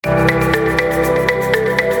Are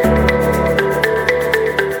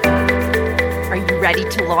you ready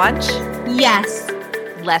to launch? Yes.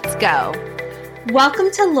 Let's go. Welcome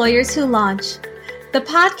to Lawyers Who Launch, the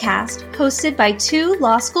podcast hosted by two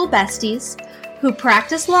law school besties who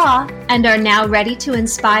practice law and are now ready to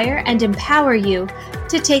inspire and empower you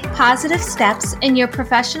to take positive steps in your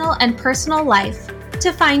professional and personal life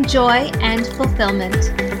to find joy and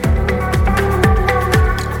fulfillment.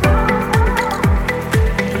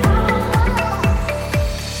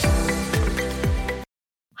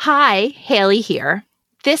 Hi, Haley here.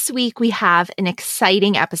 This week we have an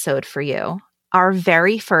exciting episode for you, our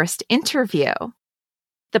very first interview.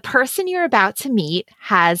 The person you're about to meet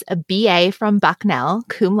has a BA from Bucknell,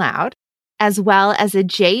 cum laude, as well as a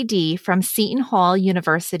JD from Seton Hall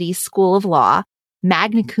University School of Law,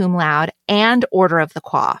 magna cum laude, and Order of the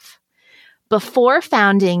Coif. Before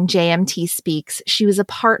founding JMT Speaks, she was a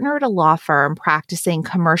partner at a law firm practicing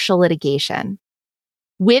commercial litigation.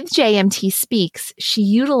 With JMT Speaks, she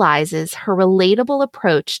utilizes her relatable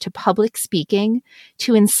approach to public speaking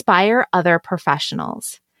to inspire other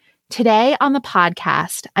professionals. Today on the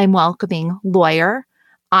podcast, I'm welcoming lawyer,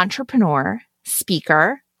 entrepreneur,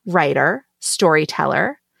 speaker, writer,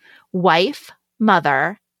 storyteller, wife,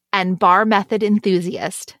 mother, and bar method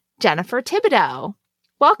enthusiast, Jennifer Thibodeau.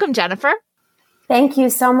 Welcome, Jennifer. Thank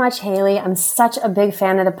you so much, Haley. I'm such a big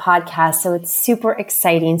fan of the podcast, so it's super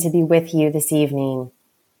exciting to be with you this evening.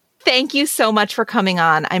 Thank you so much for coming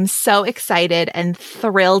on. I'm so excited and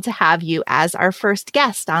thrilled to have you as our first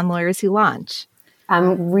guest on Lawyers Who Launch.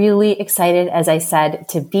 I'm really excited, as I said,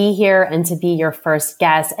 to be here and to be your first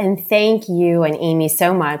guest. And thank you and Amy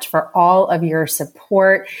so much for all of your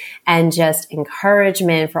support and just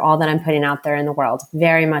encouragement for all that I'm putting out there in the world.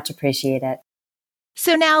 Very much appreciate it.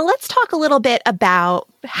 So now let's talk a little bit about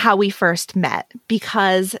how we first met,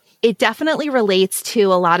 because it definitely relates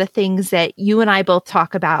to a lot of things that you and I both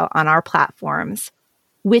talk about on our platforms,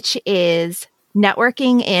 which is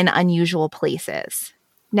networking in unusual places.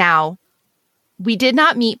 Now, we did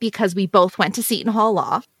not meet because we both went to Seton Hall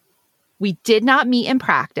Law. We did not meet in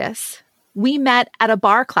practice. We met at a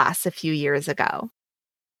bar class a few years ago.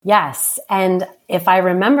 Yes. And if I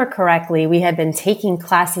remember correctly, we had been taking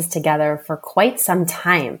classes together for quite some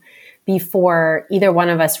time before either one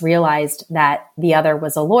of us realized that the other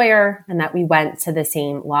was a lawyer and that we went to the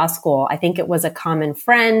same law school. I think it was a common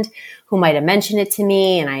friend who might have mentioned it to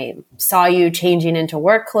me, and I saw you changing into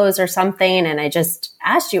work clothes or something, and I just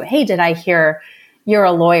asked you, hey, did I hear you're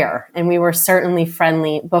a lawyer? And we were certainly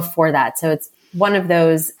friendly before that. So it's one of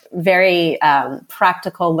those very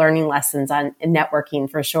practical learning lessons on networking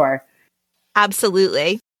for sure.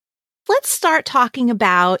 Absolutely. Let's start talking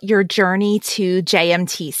about your journey to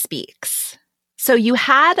JMT Speaks. So you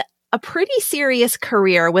had a pretty serious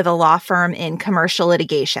career with a law firm in commercial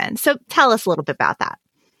litigation. So tell us a little bit about that.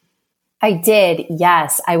 I did,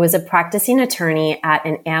 yes. I was a practicing attorney at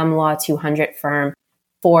an Am Law 200 firm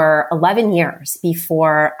for 11 years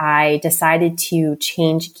before I decided to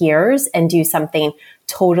change gears and do something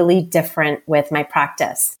totally different with my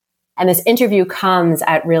practice. And this interview comes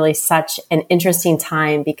at really such an interesting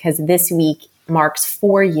time because this week marks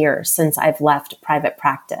 4 years since I've left private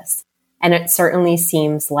practice. And it certainly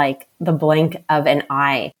seems like the blink of an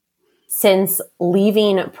eye. Since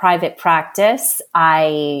leaving private practice,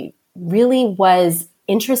 I really was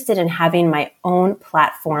interested in having my own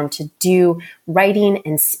platform to do writing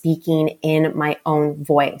and speaking in my own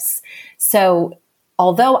voice. So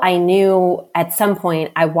although I knew at some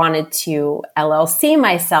point I wanted to LLC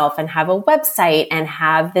myself and have a website and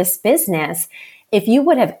have this business, if you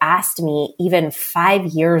would have asked me even 5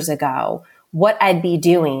 years ago what I'd be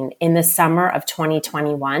doing in the summer of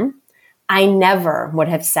 2021, I never would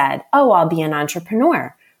have said, oh, I'll be an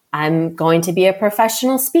entrepreneur. I'm going to be a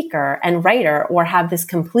professional speaker and writer or have this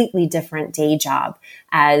completely different day job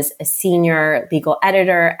as a senior legal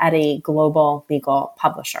editor at a global legal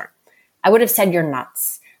publisher. I would have said, you're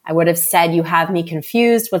nuts. I would have said, you have me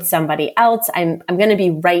confused with somebody else. I'm going to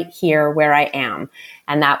be right here where I am.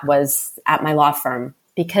 And that was at my law firm.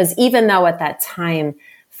 Because even though at that time,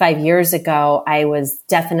 5 years ago, I was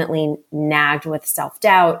definitely nagged with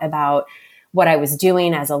self-doubt about what I was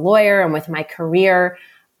doing as a lawyer and with my career,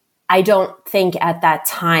 I don't think at that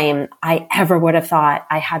time I ever would have thought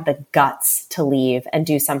I had the guts to leave and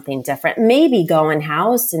do something different. Maybe go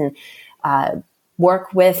in-house and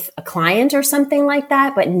work with a client or something like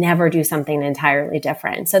that, but never do something entirely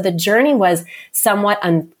different. So the journey was somewhat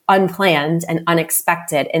unplanned and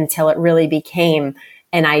unexpected until it really became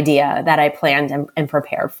an idea that I planned and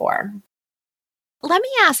prepared for. Let me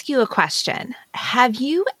ask you a question. Have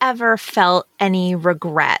you ever felt any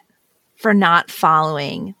regret for not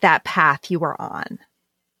following that path you were on?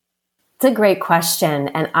 It's a great question.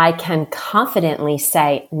 And I can confidently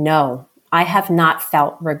say, no, I have not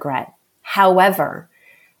felt regret. However,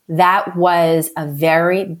 that was a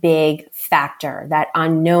very big factor, that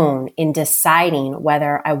unknown in deciding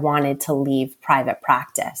whether I wanted to leave private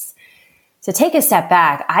practice. So take a step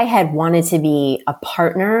back. I had wanted to be a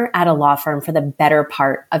partner at a law firm for the better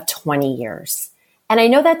part of 20 years. And I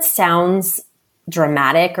know that sounds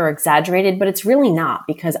dramatic or exaggerated, but it's really not,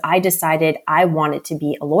 because I decided I wanted to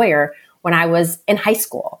be a lawyer when I was in high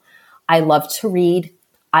school. I loved to read,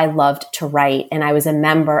 I loved to write, and I was a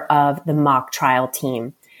member of the mock trial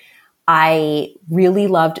team. I really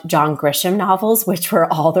loved John Grisham novels, which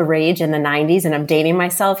were all the rage in the 90s, and I'm dating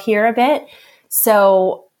myself here a bit.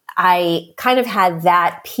 So I kind of had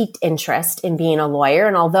that piqued interest in being a lawyer.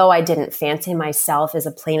 And although I didn't fancy myself as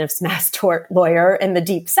a plaintiff's mass tort lawyer in the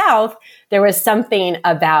Deep South, there was something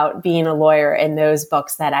about being a lawyer in those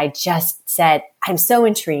books that I just said, I'm so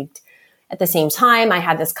intrigued. At the same time, I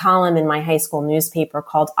had this column in my high school newspaper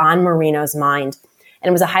called On Marino's Mind. And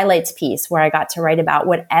it was a highlights piece where I got to write about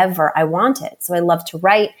whatever I wanted. So I loved to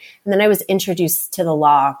write. And then I was introduced to the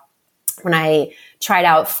law when I tried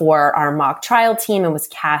out for our mock trial team and was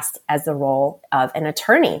cast as the role of an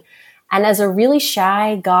attorney. And as a really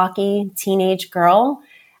shy, gawky teenage girl,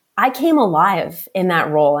 I came alive in that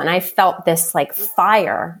role. And I felt this like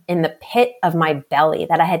fire in the pit of my belly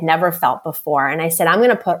that I had never felt before. And I said, I'm going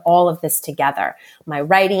to put all of this together. My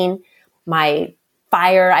writing, my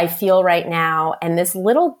fire I feel right now, and this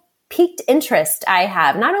little piqued interest I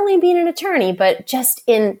have, not only in being an attorney, but just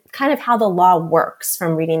in kind of how the law works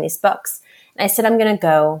from reading these books. And I said, I'm going to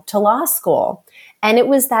go to law school. And it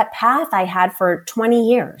was that path I had for 20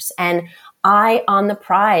 years. And I on the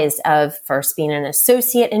prize of first being an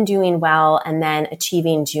associate and doing well, and then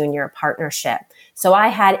achieving junior partnership. So I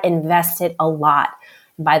had invested a lot.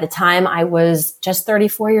 By the time I was just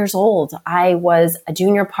 34 years old, I was a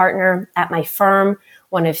junior partner at my firm,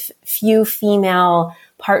 one of few female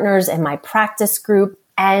partners in my practice group.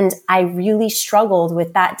 And I really struggled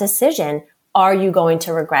with that decision. Are you going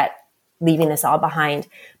to regret leaving this all behind?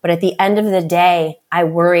 But at the end of the day, I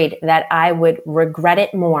worried that I would regret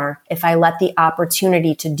it more if I let the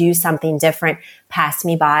opportunity to do something different pass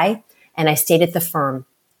me by. And I stayed at the firm.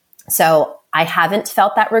 So I haven't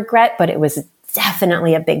felt that regret, but it was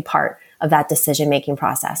definitely a big part of that decision-making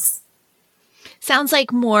process. Sounds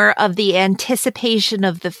like more of the anticipation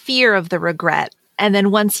of the fear of the regret. And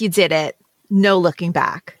then once you did it, no looking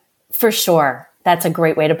back. For sure. That's a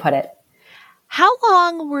great way to put it. How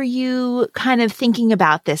long were you kind of thinking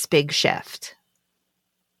about this big shift?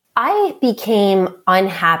 I became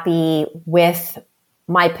unhappy with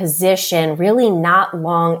my position really not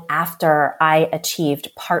long after I achieved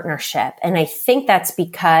partnership. And I think that's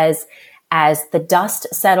because as the dust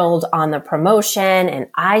settled on the promotion and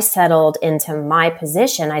I settled into my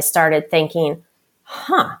position, I started thinking,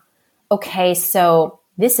 okay, so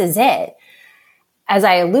this is it. As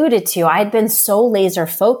I alluded to, I'd been so laser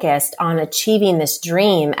focused on achieving this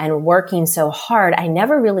dream and working so hard, I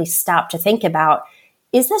never really stopped to think about,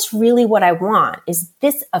 is this really what I want? Is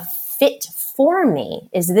this a fit for me?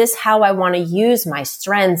 Is this how I want to use my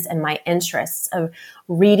strengths and my interests of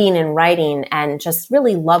reading and writing and just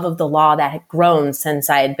really love of the law that had grown since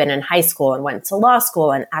I had been in high school and went to law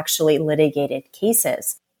school and actually litigated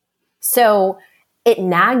cases? So it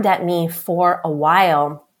nagged at me for a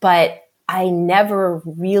while, but I never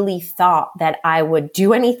really thought that I would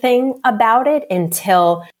do anything about it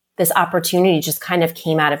until this opportunity just kind of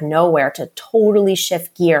came out of nowhere to totally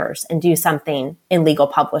shift gears and do something in legal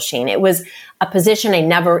publishing. It was a position I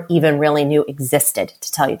never even really knew existed,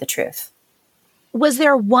 to tell you the truth. Was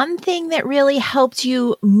there one thing that really helped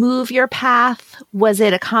you move your path? Was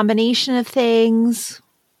it a combination of things?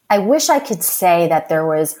 I wish I could say that there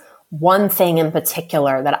was one thing in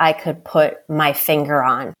particular that I could put my finger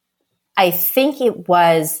on. I think it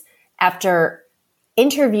was after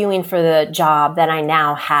interviewing for the job that I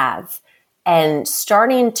now have and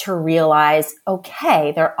starting to realize,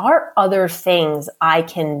 okay, there are other things I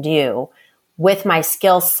can do with my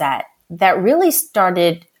skill set that really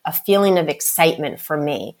started a feeling of excitement for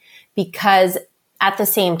me. Because at the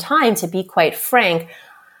same time, to be quite frank,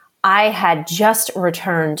 I had just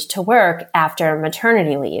returned to work after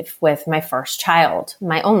maternity leave with my first child,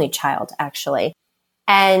 my only child, actually.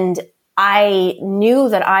 And I knew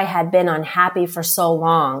that I had been unhappy for so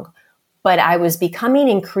long, but I was becoming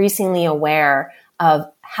increasingly aware of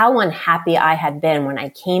how unhappy I had been when I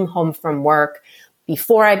came home from work,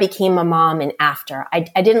 before I became a mom and after. I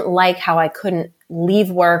didn't like how I couldn't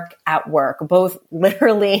leave work at work, both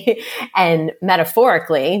literally and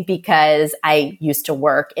metaphorically, because I used to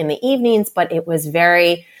work in the evenings, but it was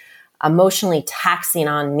very emotionally taxing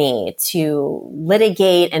on me to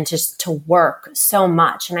litigate and just to work so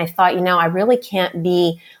much. And I thought, I really can't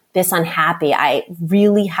be this unhappy. I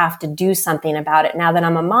really have to do something about it now that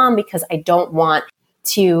I'm a mom, because I don't want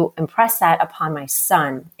to impress that upon my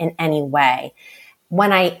son in any way.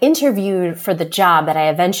 When I interviewed for the job that I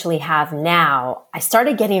eventually have now, I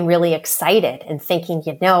started getting really excited and thinking,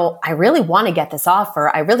 I really want to get this offer.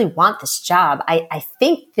 I really want this job. I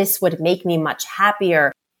think this would make me much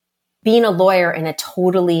happier being a lawyer in a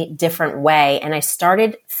totally different way. And I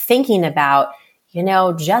started thinking about,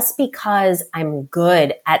 just because I'm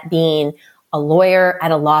good at being a lawyer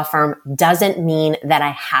at a law firm doesn't mean that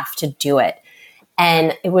I have to do it.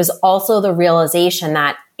 And it was also the realization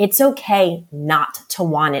that it's okay not to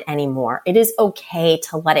want it anymore. It is okay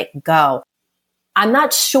to let it go. I'm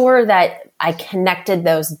not sure that I connected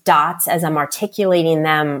those dots as I'm articulating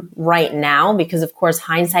them right now, because of course,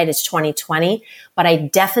 hindsight is 2020, but I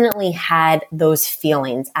definitely had those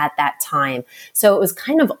feelings at that time. So it was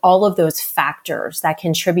kind of all of those factors that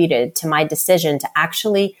contributed to my decision to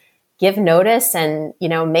actually give notice and,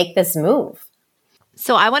 make this move.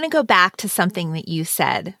 So I want to go back to something that you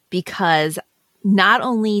said, because not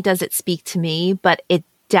only does it speak to me, but it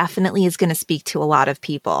definitely is going to speak to a lot of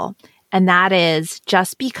people. And that is,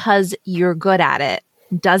 just because you're good at it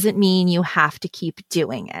doesn't mean you have to keep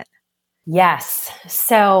doing it. Yes.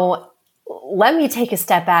 So let me take a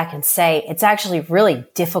step back and say it's actually really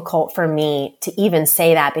difficult for me to even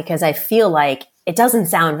say that, because I feel like it doesn't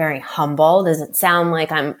sound very humble. Doesn't sound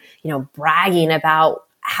like I'm, bragging about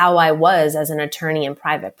how I was as an attorney in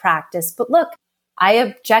private practice. But look, I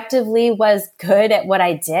objectively was good at what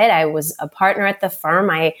I did. I was a partner at the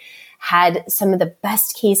firm. I had some of the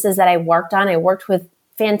best cases that I worked on. I worked with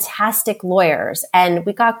fantastic lawyers and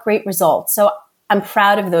we got great results. So I'm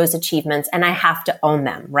proud of those achievements and I have to own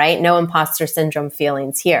them, right? No imposter syndrome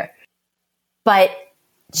feelings here. But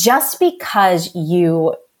just because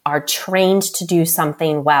you are trained to do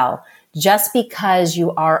something well, just because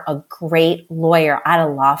you are a great lawyer at a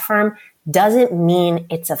law firm doesn't mean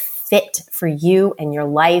it's a fit for you and your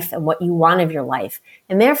life and what you want of your life.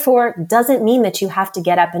 And therefore doesn't mean that you have to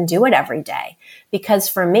get up and do it every day. Because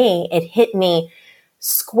for me, it hit me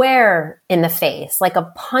square in the face, like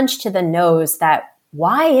a punch to the nose, that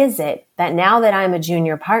why is it that now that I'm a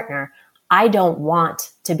junior partner, I don't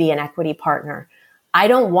want to be an equity partner? I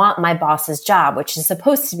don't want my boss's job, which is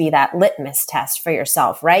supposed to be that litmus test for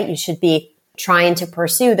yourself, right? You should be trying to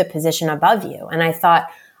pursue the position above you. And I thought,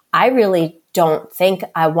 I really don't think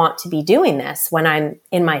I want to be doing this when I'm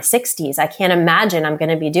in my 60s. I can't imagine I'm going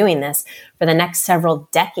to be doing this for the next several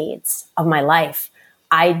decades of my life.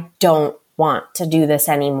 I don't want to do this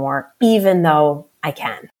anymore, even though I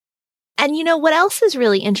can. And what else is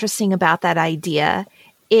really interesting about that idea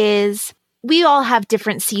is we all have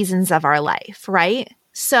different seasons of our life, right?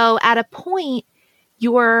 So at a point,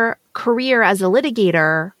 your career as a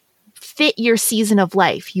litigator fit your season of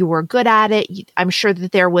life. You were good at it. I'm sure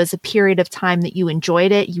that there was a period of time that you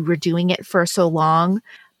enjoyed it. You were doing it for so long.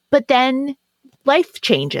 But then life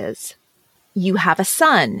changes. You have a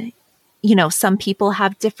son. Some people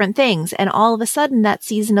have different things. And all of a sudden, that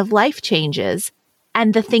season of life changes.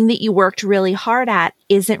 And the thing that you worked really hard at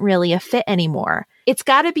isn't really a fit anymore. It's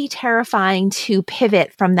got to be terrifying to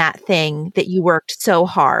pivot from that thing that you worked so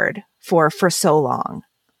hard for so long.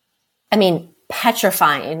 I mean,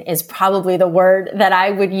 petrifying is probably the word that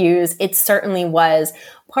I would use. It certainly was,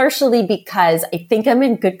 partially because I think I'm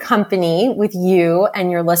in good company with you and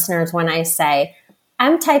your listeners when I say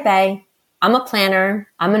I'm type A, I'm a planner,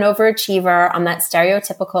 I'm an overachiever, I'm that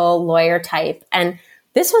stereotypical lawyer type. And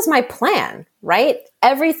this was my plan, right?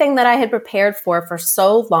 Everything that I had prepared for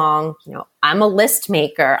so long, I'm a list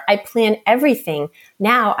maker. I plan everything.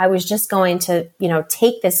 Now I was just going to,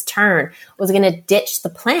 take this turn, was going to ditch the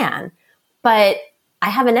plan. But I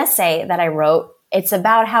have an essay that I wrote. It's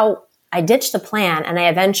about how I ditched the plan and I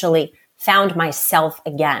eventually found myself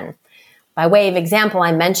again. By way of example,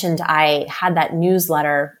 I mentioned I had that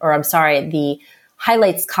newsletter, the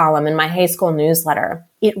highlights column in my high school newsletter.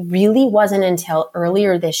 It really wasn't until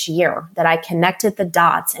earlier this year that I connected the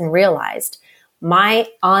dots and realized my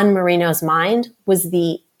On Marino's Mind was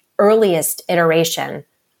the earliest iteration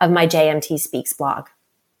of my JMT Speaks blog.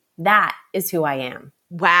 That is who I am.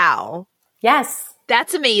 Wow. Yes.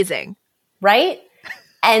 That's amazing. Right?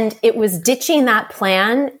 And it was ditching that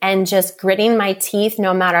plan and just gritting my teeth,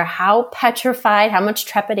 no matter how petrified, how much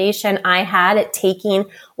trepidation I had at taking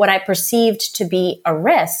what I perceived to be a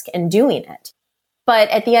risk and doing it. But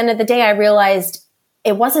at the end of the day, I realized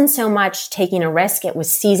it wasn't so much taking a risk, it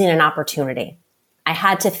was seizing an opportunity. I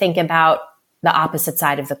had to think about the opposite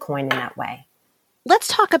side of the coin in that way. Let's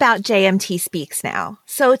talk about JMT Speaks now.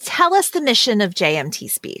 So tell us the mission of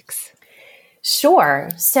JMT Speaks.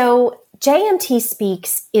 Sure. So JMT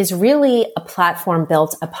Speaks is really a platform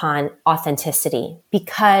built upon authenticity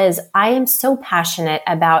because I am so passionate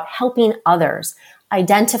about helping others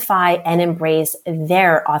identify and embrace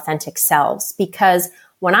their authentic selves. Because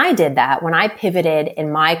when I did that, when I pivoted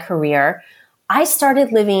in my career, I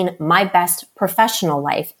started living my best professional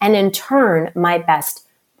life and in turn, my best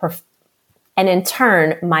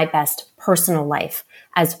personal life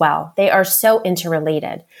as well. They are so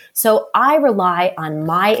interrelated. So I rely on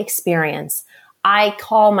my experience. I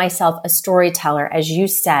call myself a storyteller, as you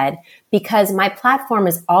said, because my platform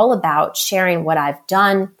is all about sharing what I've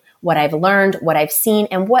done, what I've learned, what I've seen,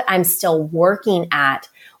 and what I'm still working at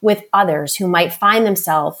with others who might find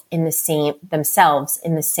themselves in the same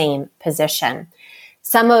position.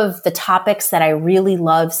 Some of the topics that I really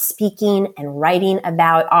love speaking and writing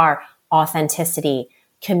about are authenticity,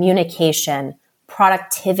 communication,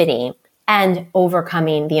 productivity, and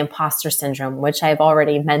overcoming the imposter syndrome, which I've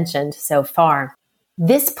already mentioned so far.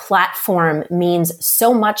 This platform means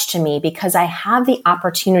so much to me because I have the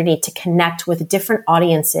opportunity to connect with different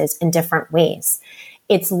audiences in different ways.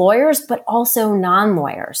 It's lawyers, but also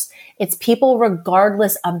non-lawyers. It's people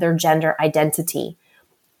regardless of their gender identity.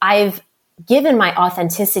 I've given my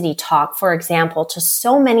authenticity talk, for example, to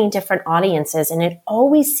so many different audiences, and it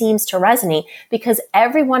always seems to resonate because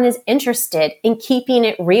everyone is interested in keeping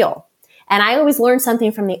it real. And I always learn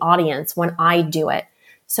something from the audience when I do it.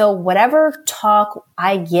 So whatever talk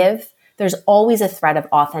I give, there's always a thread of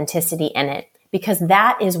authenticity in it because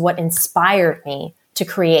that is what inspired me to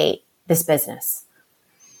create this business.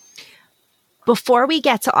 Before we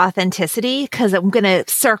get to authenticity, because I'm going to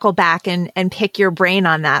circle back and pick your brain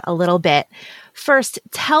on that a little bit. First,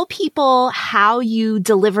 tell people how you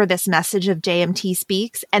deliver this message of JMT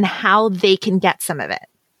Speaks and how they can get some of it.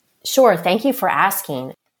 Sure. Thank you for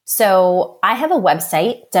asking. So I have a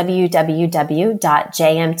website,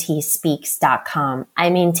 www.jmtspeaks.com. I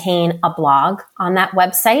maintain a blog on that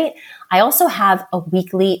website. I also have a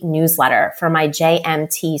weekly newsletter for my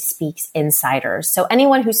JMT Speaks insiders. So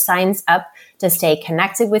anyone who signs up to stay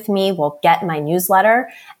connected with me will get my newsletter,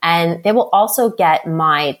 and they will also get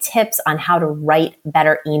my tips on how to write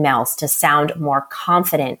better emails to sound more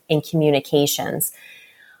confident in communications.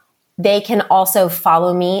 They can also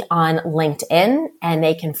follow me on LinkedIn, and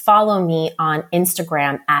they can follow me on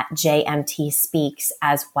Instagram at JMT Speaks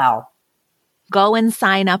as well. Go and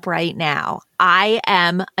sign up right now. I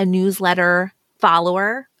am a newsletter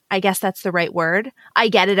follower. I guess that's the right word. I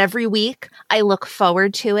get it every week. I look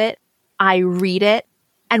forward to it. I read it.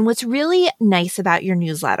 And what's really nice about your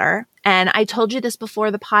newsletter, and I told you this before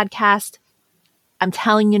the podcast, I'm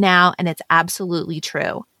telling you now, and it's absolutely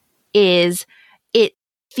true, is it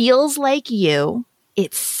feels like you,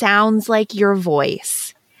 it sounds like your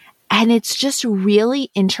voice, and it's just really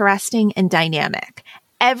interesting and dynamic.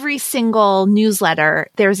 Every single newsletter,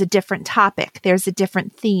 there's a different topic, there's a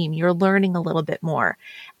different theme, you're learning a little bit more.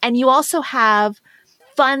 And you also have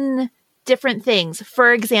fun, different things.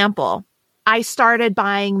 For example, I started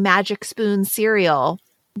buying Magic Spoon cereal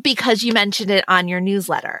because you mentioned it on your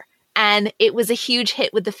newsletter, and it was a huge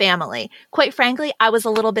hit with the family. Quite frankly, I was a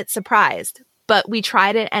little bit surprised. But we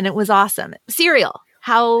tried it and it was awesome. Cereal.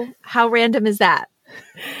 How random is that?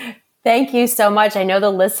 Thank you so much. I know the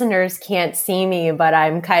listeners can't see me, but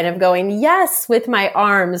I'm kind of going yes with my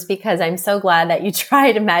arms because I'm so glad that you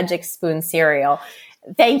tried Magic Spoon cereal.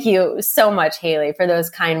 Thank you so much, Haley, for those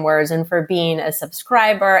kind words and for being a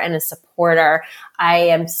subscriber and a supporter. I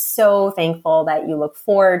am so thankful that you look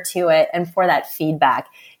forward to it and for that feedback.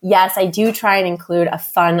 Yes, I do try and include a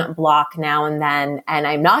fun block now and then, and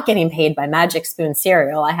I'm not getting paid by Magic Spoon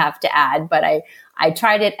cereal, I have to add, but I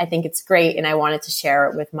tried it. I think it's great, and I wanted to share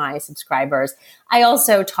it with my subscribers. I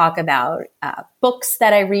also talk about books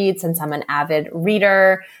that I read since I'm an avid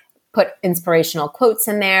reader, put inspirational quotes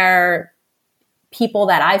in there, people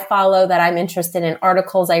that I follow that I'm interested in,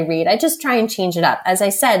 articles I read. I just try and change it up. As I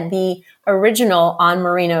said, the original On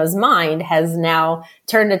Marino's Mind has now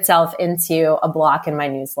turned itself into a block in my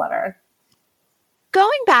newsletter.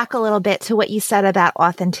 Going back a little bit to what you said about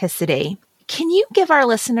authenticity, can you give our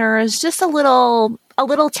listeners just a little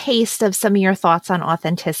taste of some of your thoughts on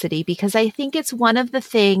authenticity? Because I think it's one of the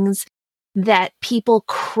things that people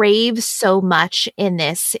crave so much in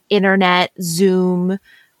this internet Zoom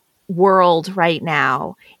world right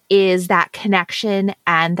now, is that connection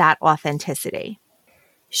and that authenticity.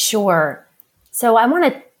 Sure. So I want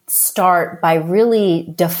to start by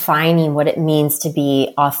really defining what it means to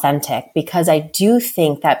be authentic, because I do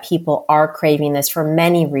think that people are craving this for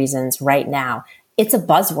many reasons right now. It's a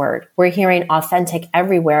buzzword. We're hearing authentic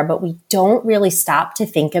everywhere, but we don't really stop to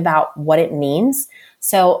think about what it means.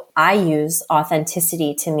 So I use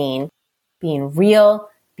authenticity to mean being real,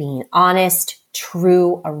 being honest,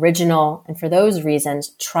 true, original, and for those reasons,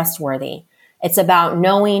 trustworthy. It's about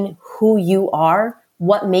knowing who you are,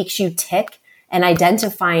 what makes you tick, and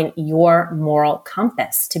identifying your moral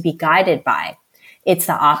compass to be guided by. It's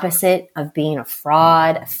the opposite of being a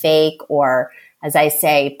fraud, a fake, or, as I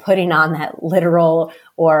say, putting on that literal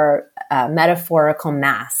or metaphorical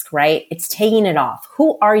mask, right? It's taking it off.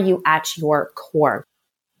 Who are you at your core?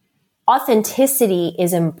 Authenticity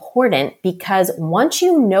is important because once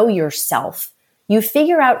you know yourself, you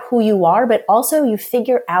figure out who you are, but also you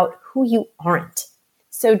figure out who you aren't.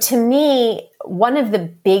 So to me, one of the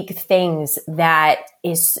big things that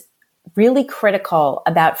is really critical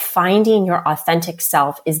about finding your authentic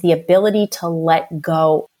self is the ability to let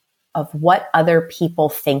go of what other people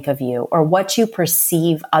think of you or what you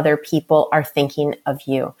perceive other people are thinking of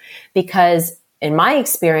you. Because in my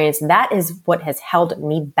experience, that is what has held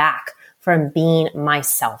me back from being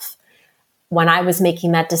myself. When I was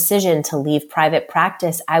making that decision to leave private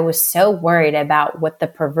practice, I was so worried about what the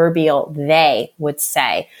proverbial they would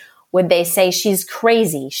say. Would they say she's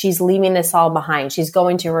crazy? She's leaving this all behind. She's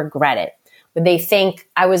going to regret it. Would they think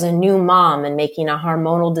I was a new mom and making a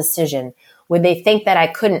hormonal decision? Would they think that I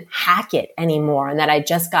couldn't hack it anymore and that I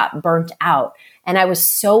just got burnt out? And I was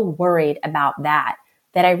so worried about that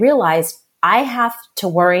I realized I have to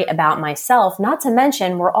worry about myself, not to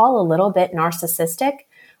mention we're all a little bit narcissistic.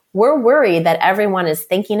 We're worried that everyone is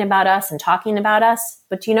thinking about us and talking about us,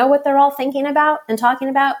 but do you know what they're all thinking about and talking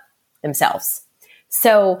about? Themselves.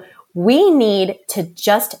 So we need to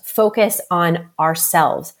just focus on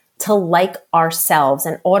ourselves, to like ourselves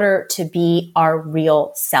in order to be our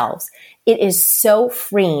real selves. It is so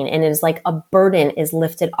freeing, and it is like a burden is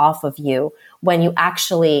lifted off of you when you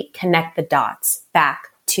actually connect the dots back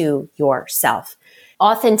to yourself.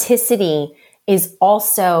 Authenticity is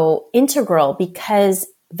also integral because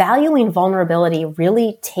valuing vulnerability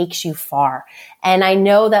really takes you far. And I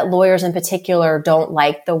know that lawyers in particular don't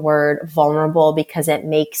like the word vulnerable because it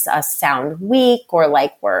makes us sound weak or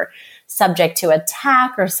like we're subject to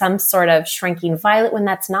attack or some sort of shrinking violet, when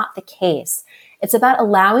that's not the case. It's about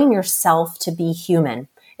allowing yourself to be human.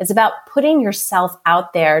 It's about putting yourself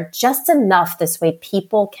out there just enough this way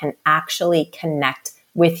people can actually connect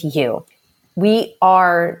with you. We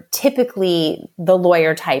are typically the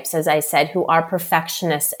lawyer types, as I said, who are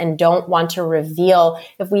perfectionists and don't want to reveal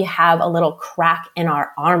if we have a little crack in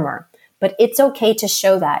our armor. But it's okay to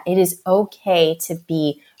show that. It is okay to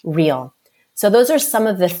be real. So those are some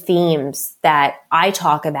of the themes that I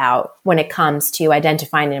talk about when it comes to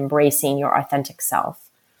identifying and embracing your authentic self.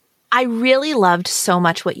 I really loved so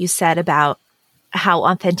much what you said about how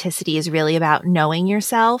authenticity is really about knowing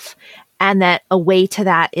yourself, and that a way to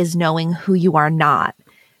that is knowing who you are not,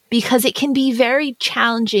 because it can be very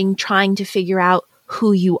challenging trying to figure out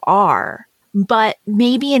who you are. But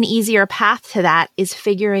maybe an easier path to that is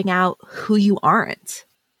figuring out who you aren't.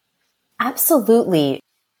 Absolutely.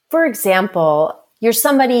 For example, you're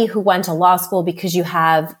somebody who went to law school because you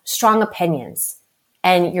have strong opinions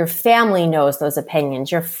and your family knows those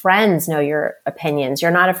opinions. Your friends know your opinions.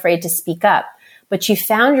 You're not afraid to speak up, but you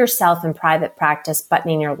found yourself in private practice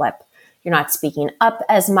buttoning your lip. You're not speaking up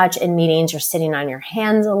as much in meetings. You're sitting on your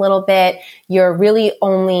hands a little bit. You're really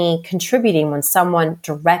only contributing when someone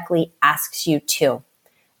directly asks you to.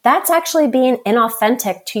 That's actually being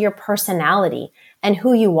inauthentic to your personality and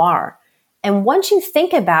who you are. And once you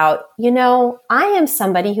think about, I am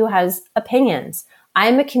somebody who has opinions.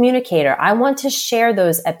 I'm a communicator. I want to share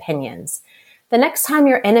those opinions. The next time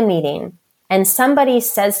you're in a meeting and somebody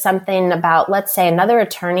says something about, let's say, another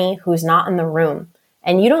attorney who's not in the room,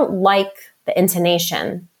 and you don't like the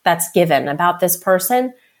intonation that's given about this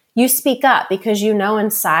person, you speak up because you know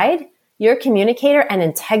inside you're a communicator and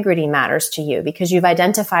integrity matters to you because you've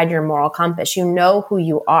identified your moral compass. You know who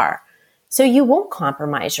you are. So you won't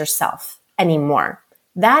compromise yourself anymore.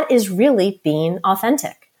 That is really being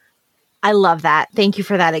authentic. I love that. Thank you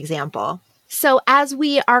for that example. So as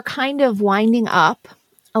we are kind of winding up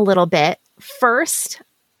a little bit, first,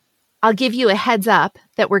 I'll give you a heads up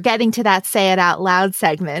that we're getting to that Say It Out Loud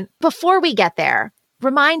segment. Before we get there,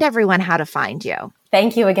 remind everyone how to find you.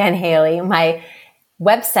 Thank you again, Haley. My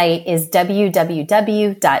website is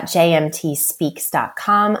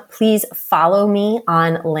www.jmtspeaks.com. Please follow me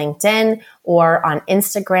on LinkedIn or on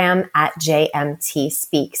Instagram at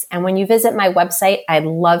jmtspeaks. And when you visit my website, I'd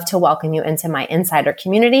love to welcome you into my insider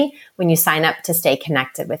community when you sign up to stay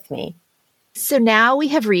connected with me. So now we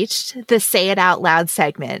have reached the Say It Out Loud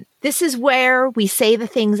segment. This is where we say the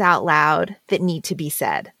things out loud that need to be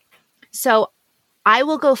said. So I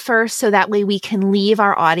will go first so that way we can leave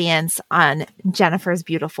our audience on Jennifer's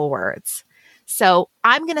beautiful words. So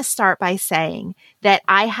I'm going to start by saying that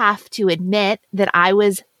I have to admit that I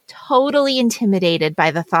was totally intimidated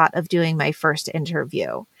by the thought of doing my first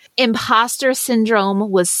interview. Imposter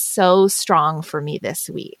syndrome was so strong for me this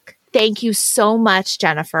week. Thank you so much,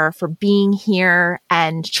 Jennifer, for being here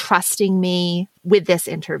and trusting me with this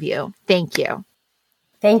interview. Thank you.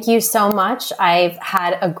 Thank you so much. I've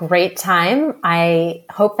had a great time. I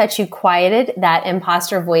hope that you quieted that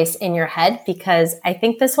imposter voice in your head because I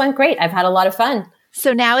think this went great. I've had a lot of fun.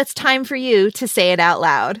 So now it's time for you to say it out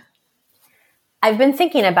loud. I've been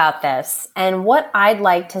thinking about this, and what I'd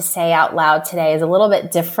like to say out loud today is a little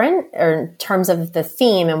bit different in terms of the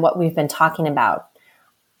theme and what we've been talking about.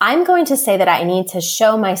 I'm going to say that I need to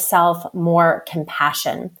show myself more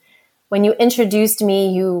compassion. When you introduced me,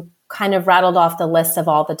 you kind of rattled off the list of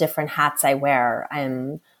all the different hats I wear.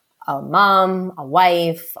 I'm a mom, a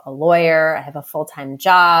wife, a lawyer, I have a full-time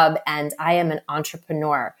job, and I am an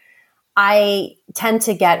entrepreneur. I tend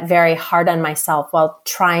to get very hard on myself while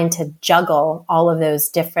trying to juggle all of those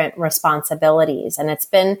different responsibilities. And it's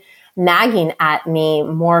been nagging at me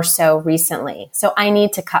more so recently. So I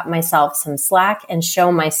need to cut myself some slack and show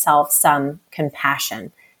myself some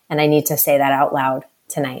compassion. And I need to say that out loud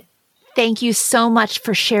tonight. Thank you so much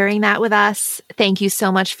for sharing that with us. Thank you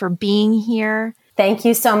so much for being here. Thank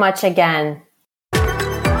you so much again.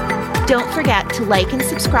 Don't forget to like and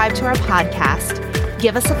subscribe to our podcast.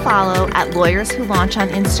 Give us a follow at Lawyers Who Launch on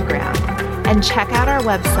Instagram. And check out our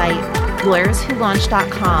website,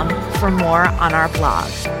 lawyerswholaunch.com, for more on our blog.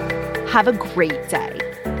 Have a great day.